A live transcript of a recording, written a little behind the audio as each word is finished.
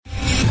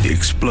The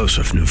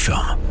explosive new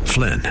film,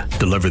 Flynn,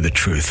 deliver the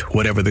truth,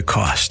 whatever the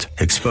cost,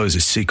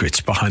 exposes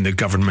secrets behind the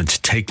government's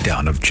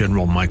takedown of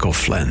General Michael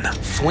Flynn.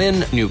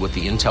 Flynn knew what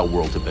the intel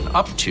world had been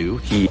up to.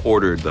 He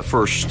ordered the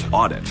first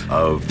audit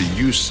of the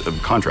use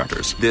of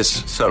contractors.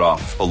 This set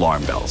off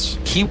alarm bells.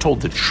 He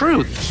told the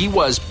truth. He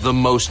was the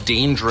most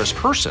dangerous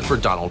person for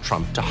Donald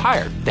Trump to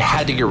hire. They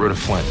had to get rid of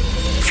Flynn.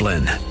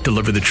 Flynn,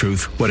 deliver the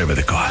truth, whatever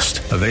the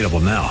cost. Available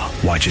now.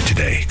 Watch it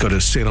today. Go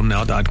to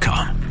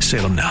salemnow.com.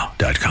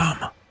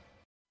 salemnow.com.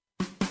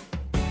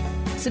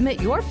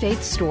 Submit your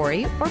faith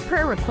story or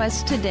prayer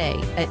request today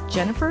at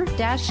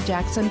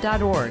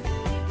jennifer-jackson.org.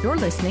 You're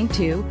listening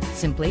to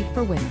Simply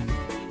for Women.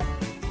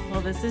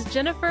 Well, this is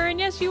Jennifer, and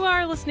yes, you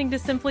are listening to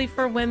Simply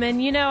for Women.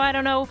 You know, I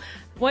don't know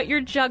what you're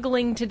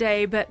juggling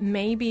today, but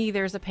maybe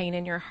there's a pain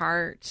in your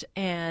heart,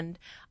 and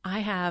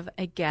I have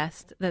a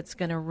guest that's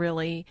going to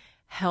really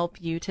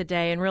help you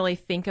today and really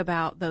think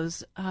about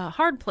those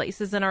hard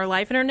places in our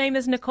life. And her name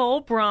is Nicole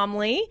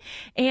Bromley,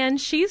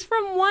 and she's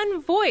from One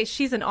Voice.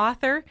 She's an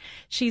author,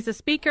 she's a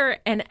speaker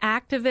and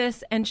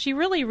activist, and she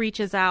really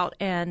reaches out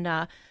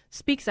and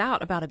speaks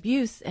out about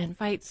abuse and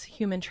fights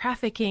human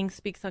trafficking,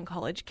 speaks on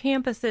college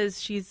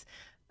campuses. She's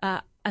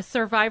a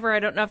survivor.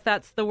 I don't know if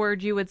that's the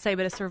word you would say,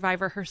 but a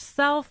survivor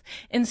herself.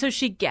 And so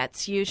she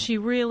gets you. She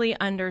really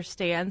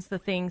understands the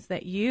things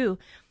that you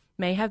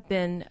may have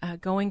been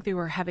going through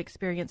or have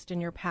experienced in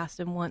your past,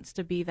 and wants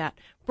to be that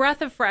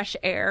breath of fresh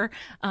air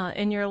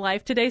in your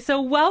life today. So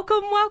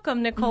welcome,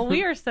 Nicole.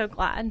 We are so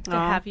glad to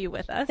have you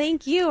with us.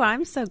 Thank you.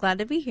 I'm so glad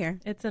to be here.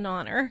 It's an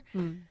honor.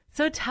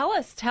 So tell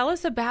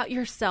us about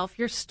yourself,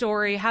 your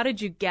story. How did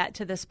you get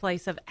to this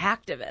place of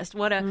activist?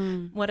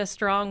 What a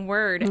strong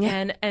word,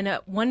 and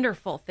a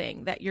wonderful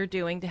thing that you're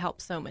doing to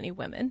help so many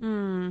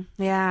women.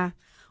 Yeah.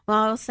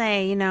 Well, I'll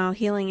say,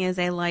 healing is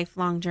a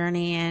lifelong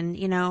journey. And,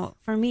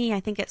 for me, I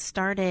think it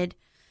started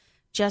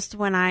just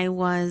when I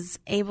was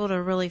able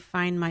to really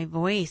find my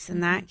voice.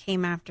 And that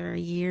came after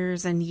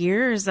years and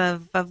years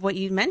of what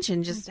you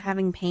mentioned, just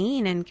having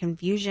pain and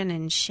confusion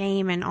and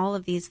shame and all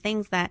of these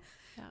things that,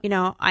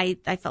 I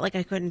felt like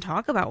I couldn't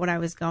talk about what I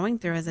was going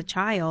through as a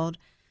child.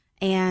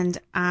 And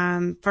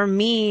for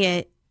me,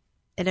 it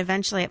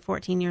eventually at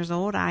 14 years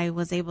old, I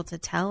was able to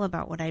tell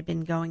about what I'd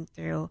been going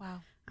through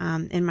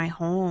in my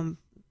home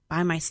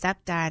by my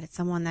stepdad. It's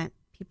someone that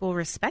people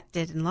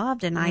respected and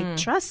loved and I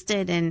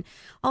trusted and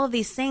all of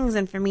these things.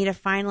 And for me to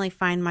finally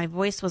find my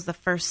voice was the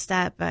first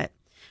step. But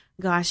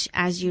gosh,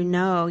 as you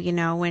know,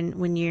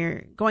 when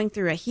you're going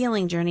through a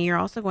healing journey, you're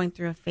also going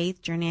through a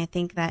faith journey. I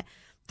think that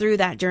through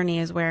that journey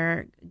is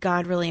where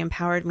God really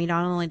empowered me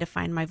not only to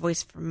find my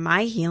voice for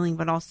my healing,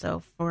 but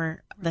also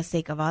for the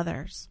sake of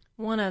others.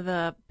 One of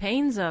the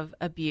pains of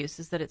abuse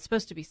is that it's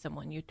supposed to be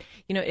someone it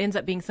ends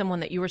up being someone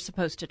that you were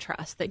supposed to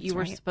trust, that you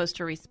were supposed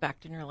to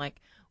respect, and you're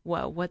like,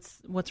 whoa,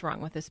 what's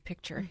wrong with this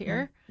picture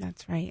here?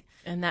 That's right.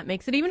 And that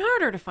makes it even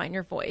harder to find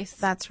your voice.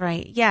 That's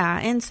right. Yeah.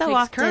 And so Takes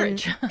often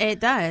courage. It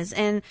does.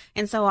 And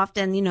so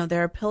often,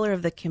 they're a pillar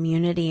of the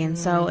community. And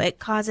so it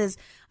causes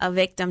a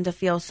victim to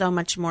feel so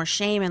much more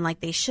shame and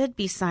like they should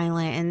be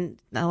silent. And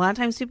a lot of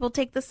times people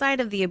take the side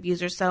of the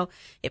abuser. So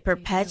it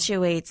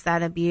perpetuates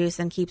that abuse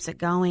and keeps it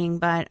going.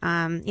 But,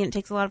 it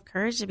takes a lot of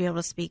courage to be able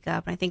to speak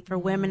up. And I think for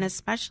women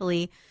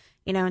especially,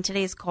 in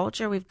today's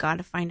culture, we've got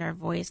to find our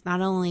voice,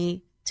 not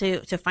only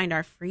to find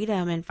our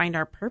freedom and find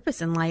our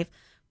purpose in life,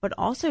 but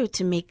also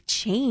to make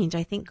change.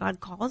 I think God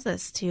calls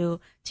us to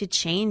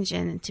change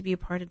and to be a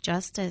part of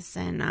justice.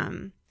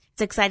 And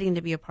it's exciting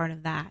to be a part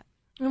of that.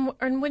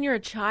 And when you're a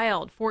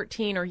child,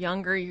 14 or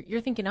younger,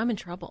 you're thinking, I'm in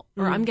trouble,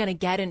 or I'm going to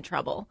get in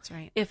trouble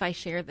if I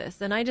share this.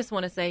 And I just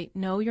want to say,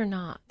 no, you're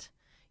not.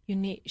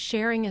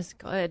 Sharing is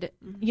good.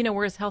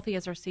 We're as healthy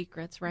as our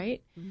secrets,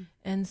 right?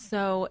 And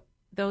so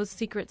those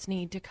secrets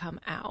need to come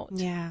out.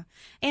 Yeah.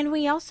 And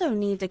we also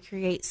need to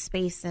create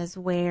spaces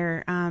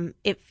where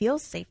it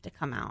feels safe to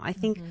come out. I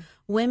think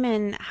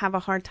women have a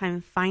hard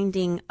time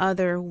finding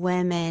other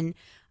women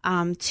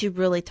to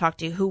really talk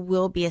to who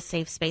will be a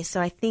safe space.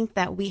 So I think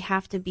that we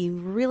have to be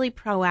really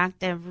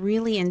proactive,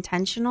 really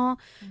intentional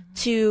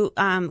to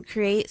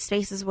create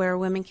spaces where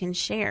women can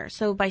share.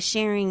 So by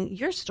sharing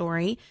your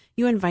story,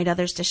 you invite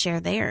others to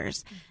share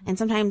theirs. And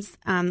sometimes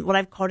what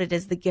I've called it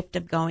is the gift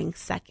of going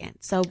second.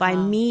 So by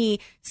me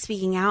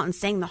speaking out and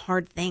saying the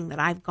hard thing that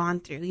I've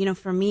gone through,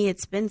 for me,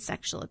 it's been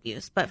sexual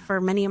abuse. But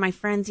for many of my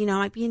friends, it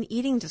might be an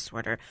eating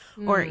disorder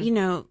or,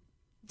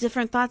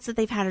 different thoughts that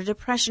they've had or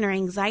depression or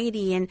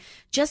anxiety. And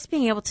just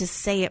being able to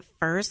say it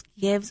first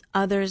gives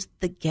others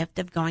the gift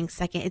of going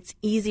second. It's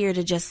easier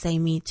to just say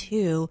me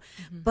too.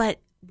 But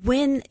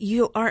when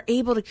you are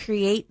able to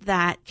create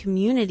that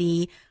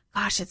community,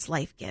 gosh, it's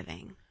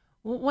life-giving.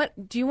 Well,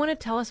 what do you want to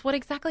tell us what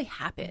exactly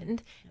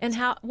happened and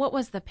what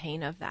was the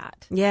pain of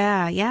that?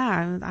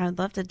 Yeah. I'd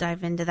love to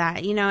dive into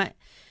that.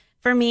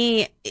 For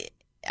me,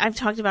 I've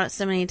talked about it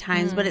so many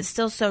times, but it's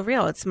still so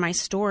real. It's my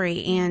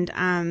story. And,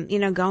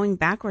 going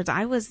backwards,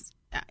 I was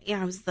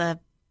the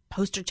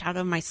poster child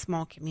of my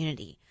small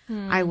community.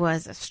 I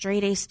was a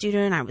straight A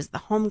student. I was the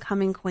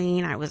homecoming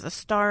queen. I was a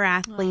star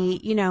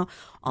athlete. You know,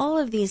 all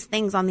of these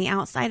things on the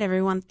outside,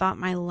 everyone thought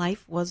my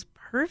life was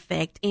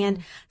perfect.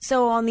 And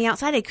so on the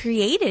outside, I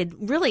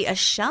created really a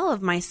shell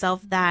of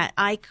myself that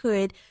I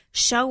could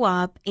show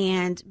up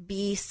and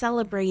be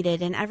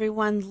celebrated, and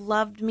everyone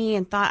loved me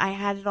and thought I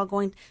had it all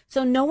going.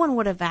 So no one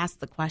would have asked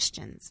the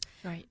questions.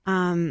 Right.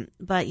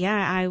 But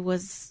yeah, I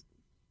was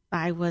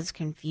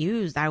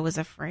confused. I was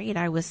afraid.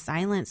 I was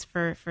silenced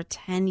for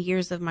 10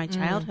 years of my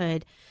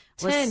childhood.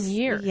 10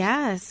 years?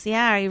 Yes.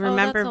 Yeah. I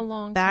remember that's a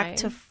long back time.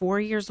 to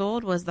 4 years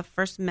old was the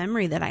first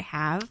memory that I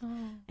have.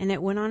 And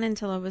it went on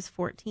until I was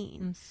 14.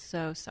 I'm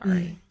so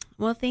sorry.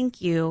 Well, thank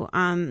you.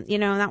 You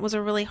know, that was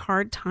a really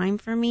hard time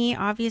for me,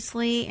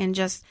 obviously, and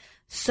just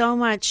so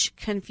much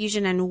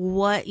confusion. And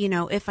what, you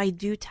know, if I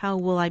do tell,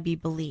 will I be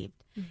believed?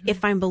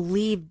 If I'm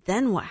believed,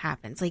 then what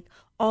happens? Like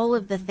all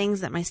of the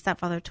things that my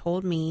stepfather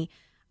told me,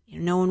 you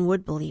know, no one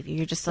would believe you.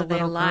 You're just a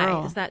little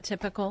girl. Is that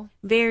typical?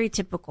 Very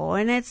typical.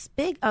 And it's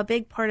a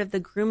big part of the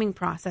grooming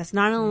process.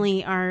 Not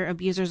only are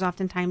abusers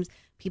oftentimes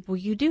people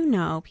you do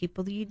know,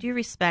 people that you do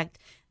respect,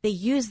 they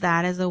use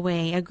that as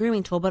a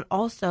grooming tool, but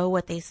also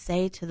what they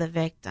say to the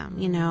victim,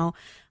 you know,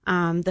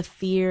 the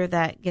fear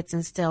that gets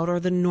instilled or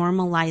the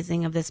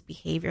normalizing of this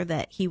behavior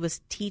that he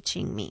was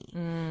teaching me.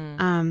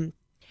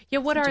 Yeah,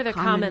 what are the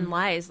common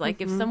lies?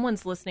 Like if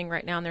someone's listening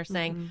right now and they're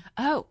saying,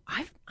 oh,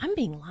 I'm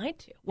being lied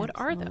to. What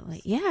are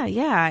those?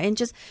 Yeah. And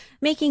just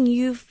making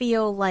you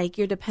feel like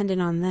you're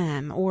dependent on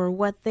them or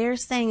what they're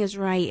saying is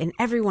right and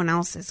everyone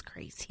else is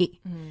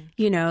crazy.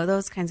 You know,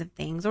 those kinds of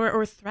things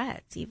or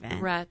threats even.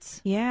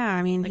 Threats. Yeah,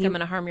 I mean. Like I'm going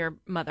to harm your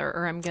mother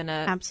or I'm going to.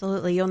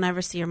 Absolutely. You'll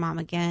never see your mom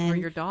again. Or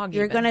your dog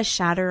You're going to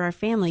shatter our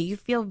family. You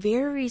feel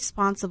very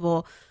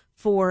responsible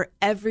for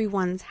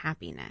everyone's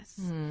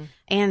happiness.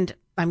 And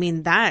I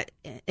mean, that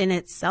in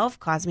itself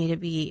caused me to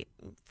be,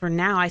 for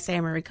now, I say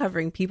I'm a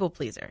recovering people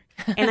pleaser.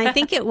 And I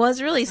think it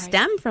was really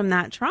stemmed from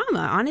that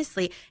trauma,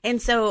 honestly.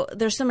 And so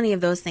there's so many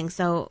of those things.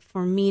 So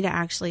for me to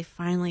actually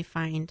finally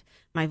find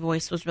my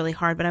voice was really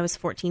hard. But I was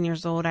 14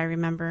 years old. I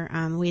remember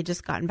we had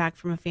just gotten back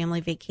from a family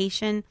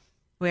vacation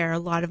where a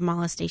lot of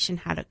molestation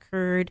had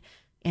occurred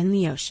in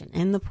the ocean,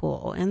 in the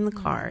pool, in the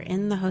car,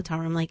 in the hotel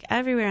room, like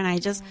everywhere.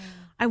 And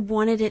I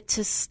wanted it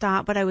to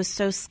stop, but I was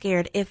so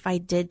scared if I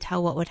did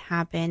tell what would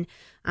happen.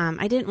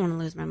 I didn't want to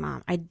lose my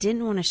mom. I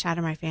didn't want to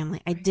shatter my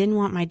family. I didn't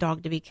want my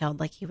dog to be killed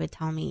like he would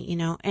tell me, you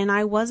know, and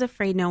I was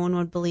afraid no one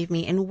would believe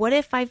me. And what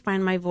if I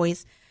find my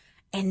voice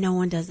and no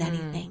one does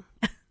anything?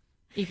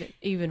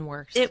 Even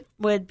worse. It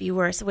would be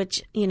worse,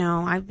 which, you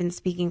know, I've been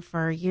speaking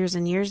for years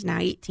and years now,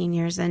 18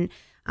 years. And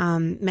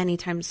many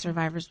times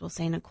survivors will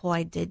say, Nicole,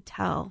 I did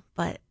tell,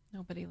 but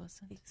nobody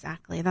listens.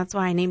 Exactly. That's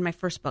why I named my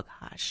first book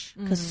Hush,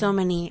 because so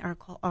many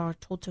are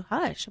told to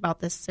hush about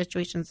this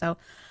situation. So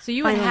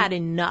you had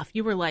enough.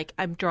 You were like,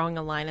 I'm drawing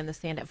a line in the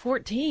sand at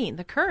 14,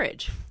 the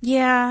courage.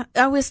 Yeah,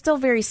 I was still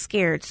very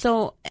scared.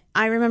 So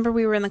I remember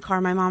we were in the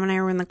car, my mom and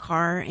I were in the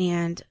car,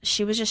 and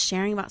she was just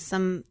sharing about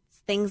some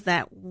things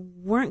that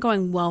weren't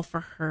going well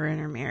for her in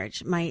her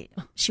marriage.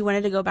 She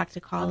wanted to go back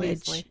to college.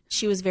 Obviously.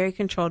 She was very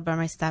controlled by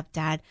my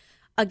stepdad.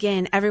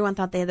 Again, everyone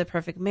thought they had the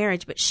perfect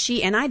marriage, but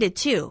she and I did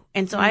too.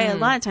 And so I a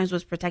lot of times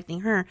was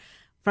protecting her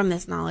from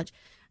this knowledge.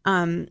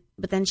 But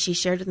then she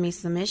shared with me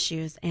some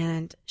issues,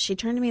 and she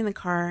turned to me in the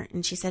car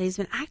and she said, he's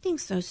been acting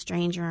so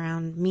strange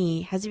around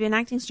me. Has he been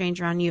acting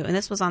strange around you? And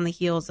this was on the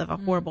heels of a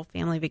horrible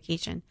family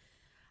vacation.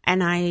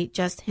 And I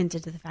just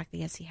hinted to the fact that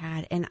yes, he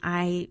had. And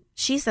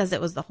she says it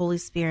was the Holy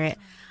Spirit.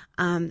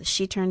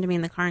 She turned to me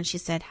in the car and she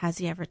said, has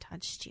he ever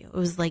touched you? It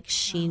was like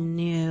she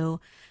knew.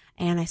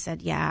 And I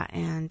said, yeah.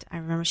 And I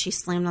remember she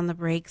slammed on the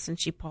brakes and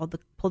she pulled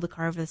the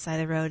car over the side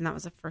of the road. And that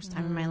was the first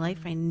time in my life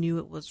I knew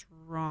it was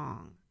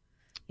wrong.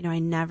 You know, I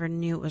never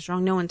knew it was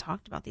wrong. No one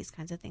talked about these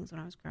kinds of things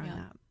when I was growing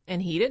up.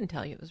 And he didn't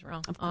tell you it was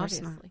wrong. Of course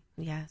obviously.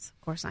 Not. Yes, of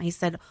course not. He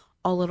said,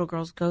 all little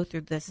girls go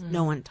through this.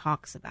 No one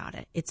talks about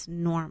it. It's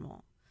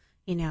normal.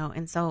 You know,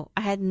 and so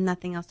I had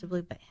nothing else to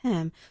believe but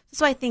him.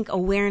 So I think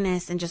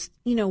awareness and just,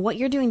 you know, what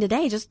you're doing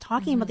today, just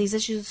talking about these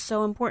issues is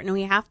so important. And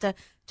we have to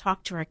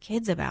talk to our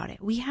kids about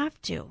it. We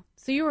have to.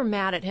 So you were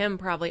mad at him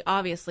probably,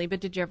 obviously, but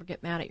did you ever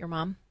get mad at your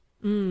mom?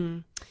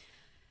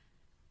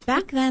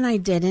 Back then I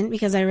didn't,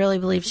 because I really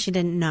believe she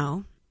didn't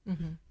know.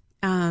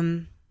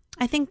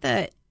 I think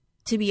that,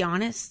 to be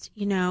honest,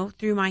 you know,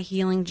 through my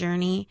healing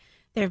journey,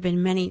 there have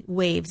been many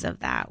waves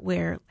of that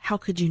where how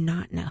could you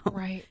not know?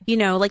 Right. You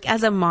know, like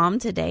as a mom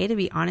today, to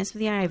be honest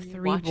with you, I have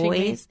 3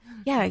 boys.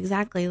 Yeah,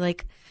 exactly.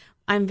 Like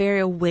I'm very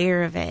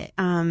aware of it.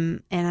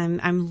 And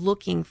I'm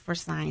looking for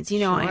signs, you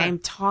know, I'm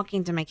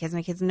talking to my kids.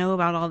 My kids know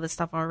about all this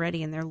stuff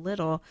already and they're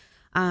little.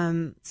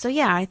 So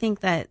yeah, I think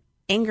that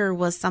anger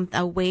was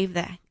a wave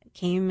that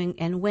came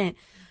and went.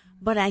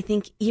 But I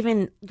think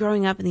even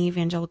growing up in the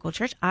evangelical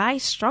church, I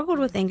struggled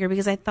with anger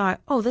because I thought,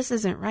 oh, this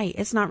isn't right.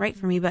 It's not right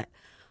for me. But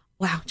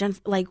wow, Jen,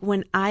 like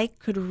when I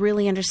could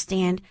really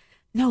understand,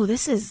 no,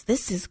 this is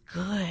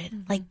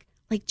good.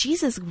 Like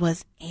Jesus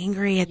was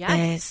angry at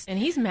this. And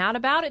he's mad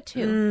about it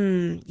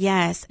too.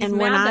 Yes. He's and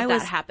mad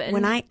that happened.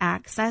 when I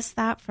accessed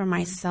that for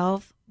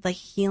myself, the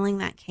healing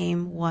that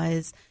came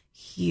was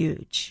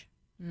huge.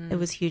 It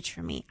was huge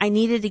for me. I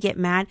needed to get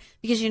mad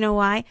because you know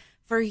why?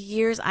 For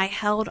years, I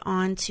held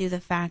on to the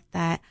fact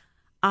that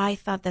I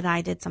thought that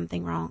I did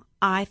something wrong.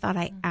 I thought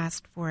I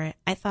asked for it.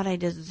 I thought I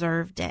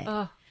deserved it.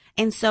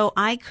 And so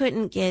I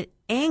couldn't get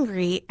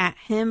angry at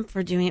him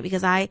for doing it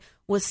because I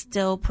was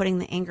still putting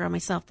the anger on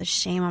myself, the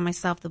shame on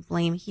myself, the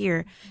blame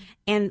here.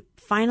 And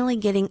finally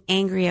getting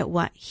angry at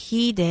what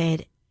he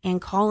did and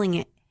calling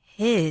it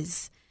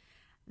his,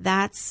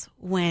 that's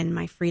when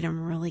my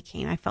freedom really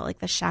came. I felt like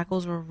the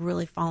shackles were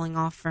really falling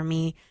off for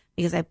me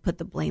because I put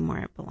the blame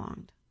where it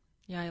belonged.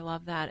 Yeah, I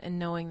love that. And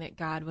knowing that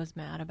God was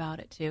mad about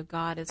it too.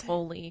 God is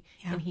holy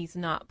and he's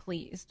not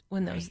pleased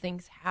when those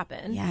things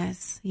happen.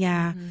 Yes.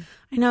 Yeah.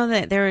 I know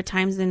that there were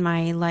times in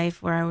my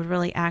life where I would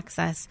really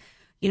access,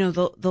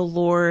 the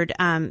Lord,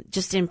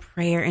 just in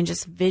prayer and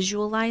just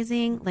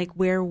visualizing, like,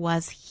 where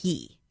was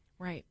he?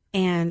 Right.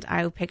 And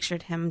I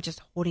pictured him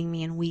just holding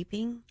me and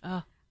weeping,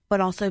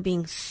 but also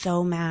being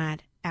so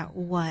mad at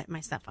what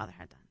my stepfather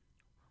had done.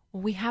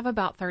 Well, we have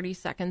about 30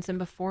 seconds, and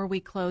before we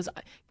close,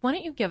 why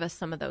don't you give us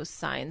some of those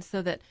signs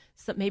so that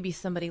maybe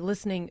somebody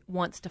listening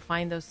wants to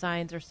find those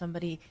signs, or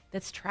somebody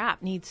that's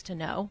trapped needs to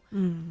know?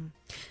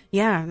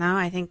 Yeah, no,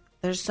 I think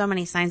there's so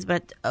many signs,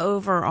 but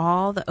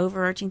overall, the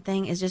overarching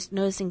thing is just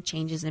noticing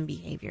changes in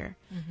behavior,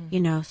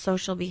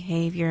 social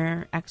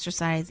behavior,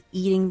 exercise,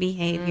 eating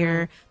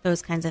behavior,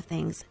 those kinds of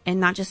things, and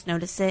not just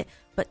notice it,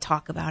 but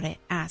talk about it.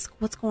 Ask,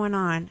 what's going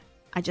on?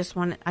 I just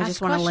want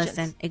to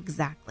listen.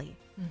 Exactly.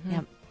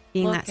 Yep.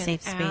 Being Look that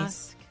safe and space.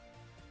 Ask.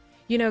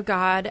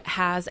 God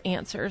has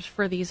answers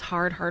for these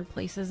hard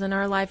places in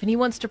our life, and he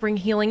wants to bring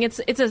healing. It's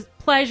a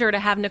pleasure to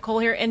have Nicole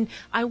here, and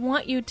I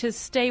want you to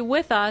stay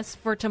with us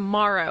for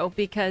tomorrow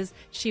because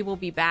she will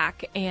be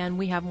back, and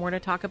we have more to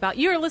talk about.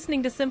 You're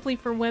listening to Simply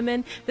for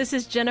Women. This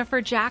is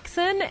Jennifer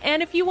Jackson,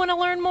 and if you want to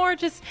learn more,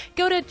 just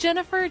go to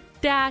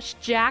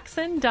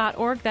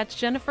jennifer-jackson.org. That's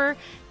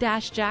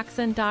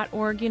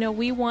jennifer-jackson.org.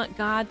 We want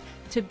God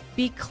to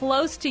be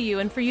close to you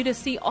and for you to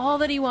see all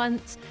that he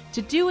wants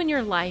to do in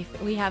your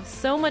life. We have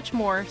so much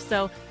more,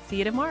 so see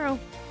you tomorrow.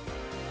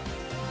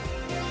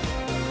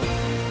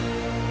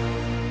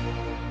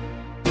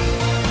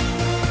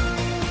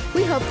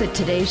 We hope that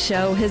today's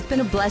show has been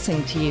a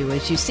blessing to you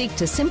as you seek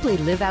to simply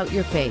live out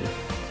your faith.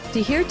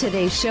 To hear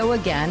today's show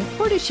again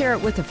or to share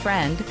it with a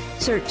friend,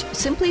 search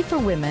Simply for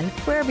Women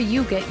wherever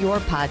you get your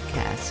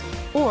podcasts.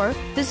 Or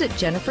visit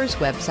Jennifer's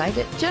website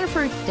at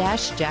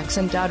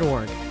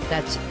jennifer-jackson.org.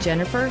 That's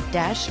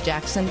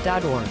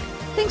jennifer-jackson.org.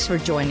 Thanks for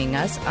joining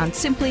us on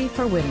Simply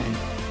for Women.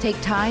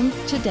 Take time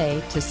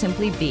today to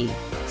simply be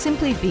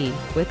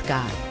with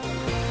God.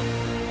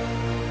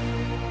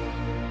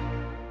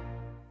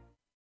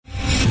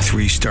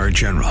 3-star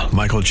General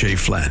Michael J.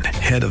 Flynn,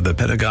 head of the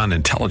Pentagon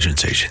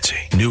Intelligence Agency,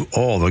 knew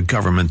all the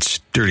government's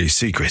dirty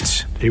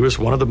secrets. He was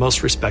one of the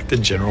most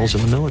respected generals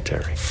in the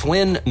military.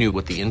 Flynn knew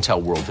what the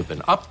intel world had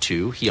been up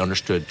to. He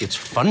understood its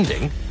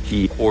funding.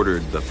 He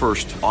ordered the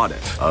first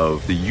audit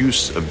of the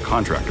use of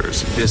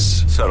contractors.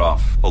 This set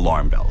off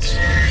alarm bells.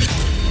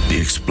 The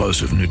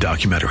explosive new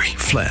documentary,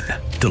 Flynn,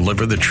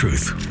 Deliver the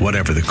Truth,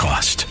 Whatever the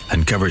Cost,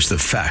 uncovers the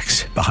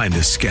facts behind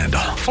this scandal.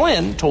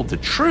 Flynn told the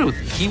truth.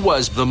 He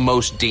was the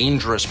most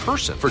dangerous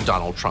person for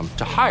Donald Trump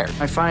to hire.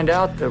 I find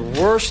out the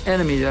worst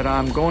enemy that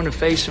I'm going to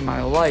face in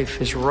my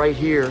life is right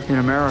here in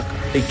America.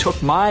 They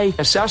took my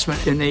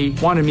assessment and they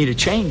wanted me to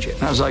change it.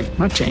 And I was like, I'm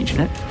not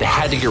changing it. They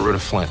had to get rid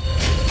of Flynn.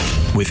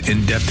 With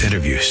in-depth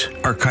interviews,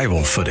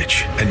 archival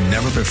footage, and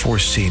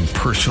never-before-seen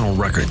personal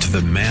records of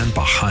the man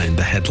behind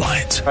the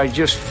headlines. I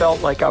just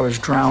felt like I was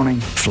drowning.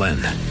 Flynn,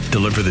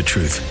 Deliver the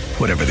Truth,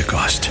 Whatever the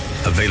Cost.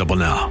 Available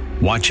now.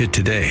 Watch it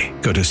today.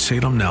 Go to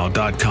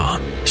salemnow.com.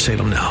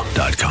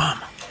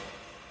 salemnow.com.